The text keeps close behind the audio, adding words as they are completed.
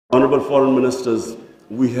Honorable Foreign Ministers,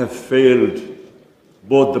 we have failed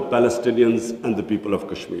both the Palestinians and the people of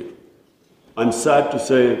Kashmir. I'm sad to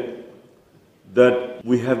say that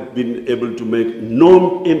we have been able to make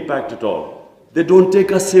no impact at all. They don't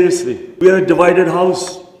take us seriously. We are a divided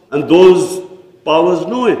house, and those powers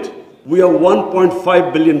know it. We are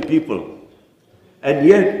 1.5 billion people, and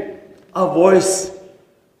yet our voice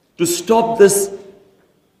to stop this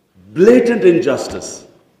blatant injustice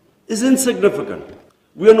is insignificant.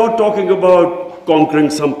 We are not talking about conquering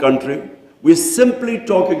some country. We're simply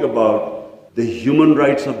talking about the human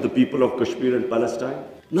rights of the people of Kashmir and Palestine.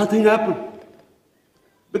 Nothing happened.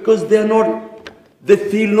 Because they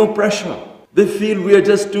feel no pressure. They feel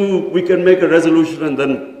we can make a resolution and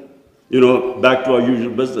then, back to our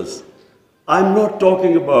usual business. I'm not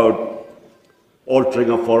talking about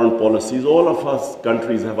altering our foreign policies. All of us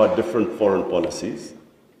countries have our different foreign policies.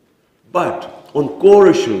 But on core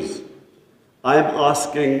issues, I am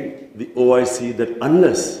asking the OIC that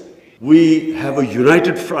unless we have a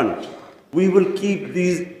united front, we will keep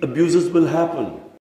these abuses will happen.